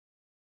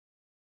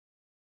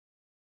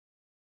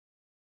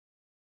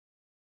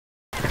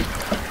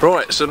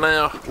Right, so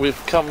now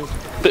we've come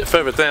a bit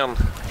further down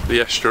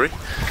the estuary.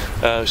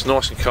 It's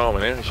nice and calm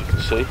in here, as you can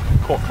see,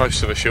 quite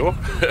close to the shore.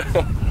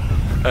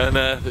 And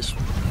there's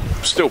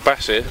still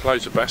bass here,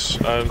 loads of bass,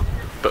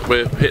 but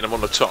we're hitting them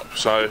on the top.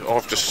 So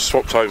I've just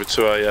swapped over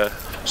to a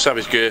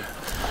Savage Gear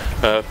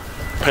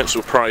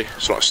pencil prey.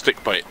 It's like a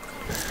stick bait.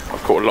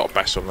 I've caught a lot of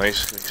bass on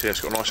these. You can see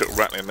it's got a nice little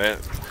rattle in there.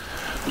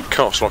 It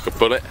casts like a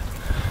bullet.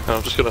 And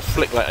I'm just going to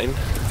flick that in,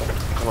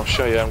 and I'll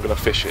show you how I'm going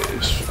to fish it.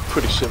 It's a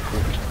pretty simple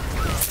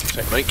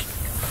technique.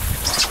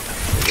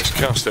 You just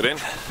cast it in,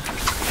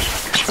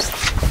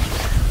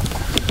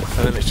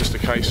 and then it's just a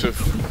case of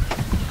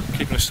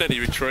keeping a steady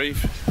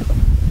retrieve,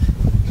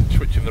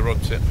 twitching the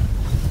rod tip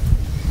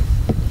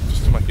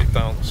just to make it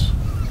dance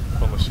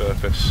on the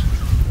surface.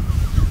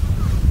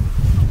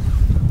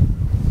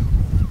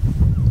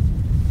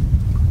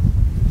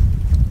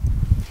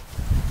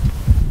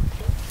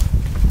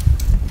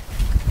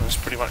 That's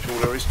pretty much all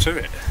there is to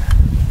it.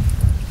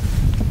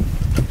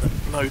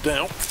 No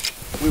doubt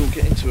we will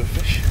get into a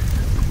fish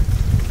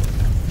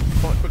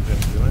quite quickly, I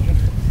can imagine.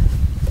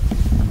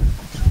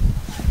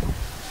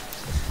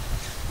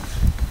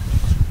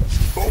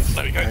 Oh,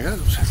 there we go. There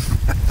goes.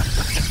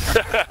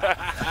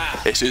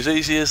 It's as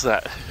easy as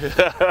that.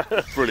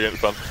 Brilliant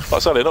fun. Like I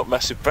say, they're not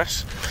massive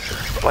bass,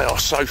 but they are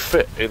so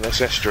fit in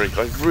this estuary.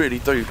 They really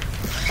do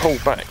pull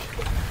back.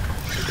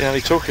 You're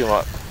only talking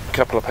like a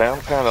couple of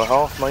pound and a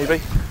half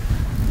maybe.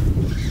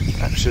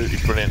 Absolutely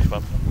brilliant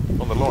fun.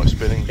 On the light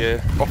spinning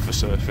gear, off the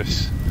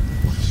surface.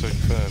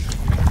 Superb.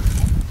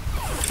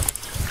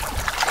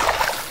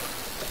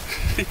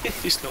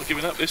 He's not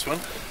giving up this one.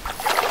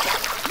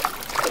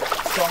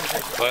 Strong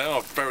fish. They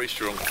are very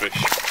strong fish.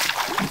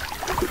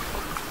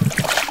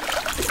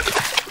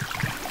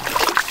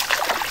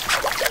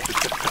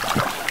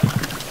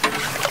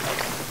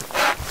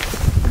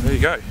 There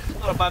you go.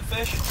 Not a bad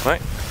fish.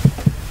 Right.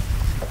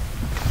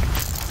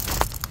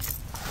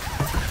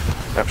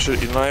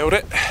 Absolutely nailed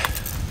it.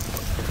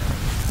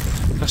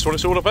 That's what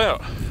it's all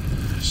about.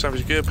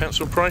 Savage Gear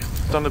pencil prey,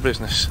 done the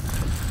business.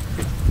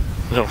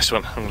 Nice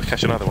one. I'm going to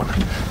catch another one.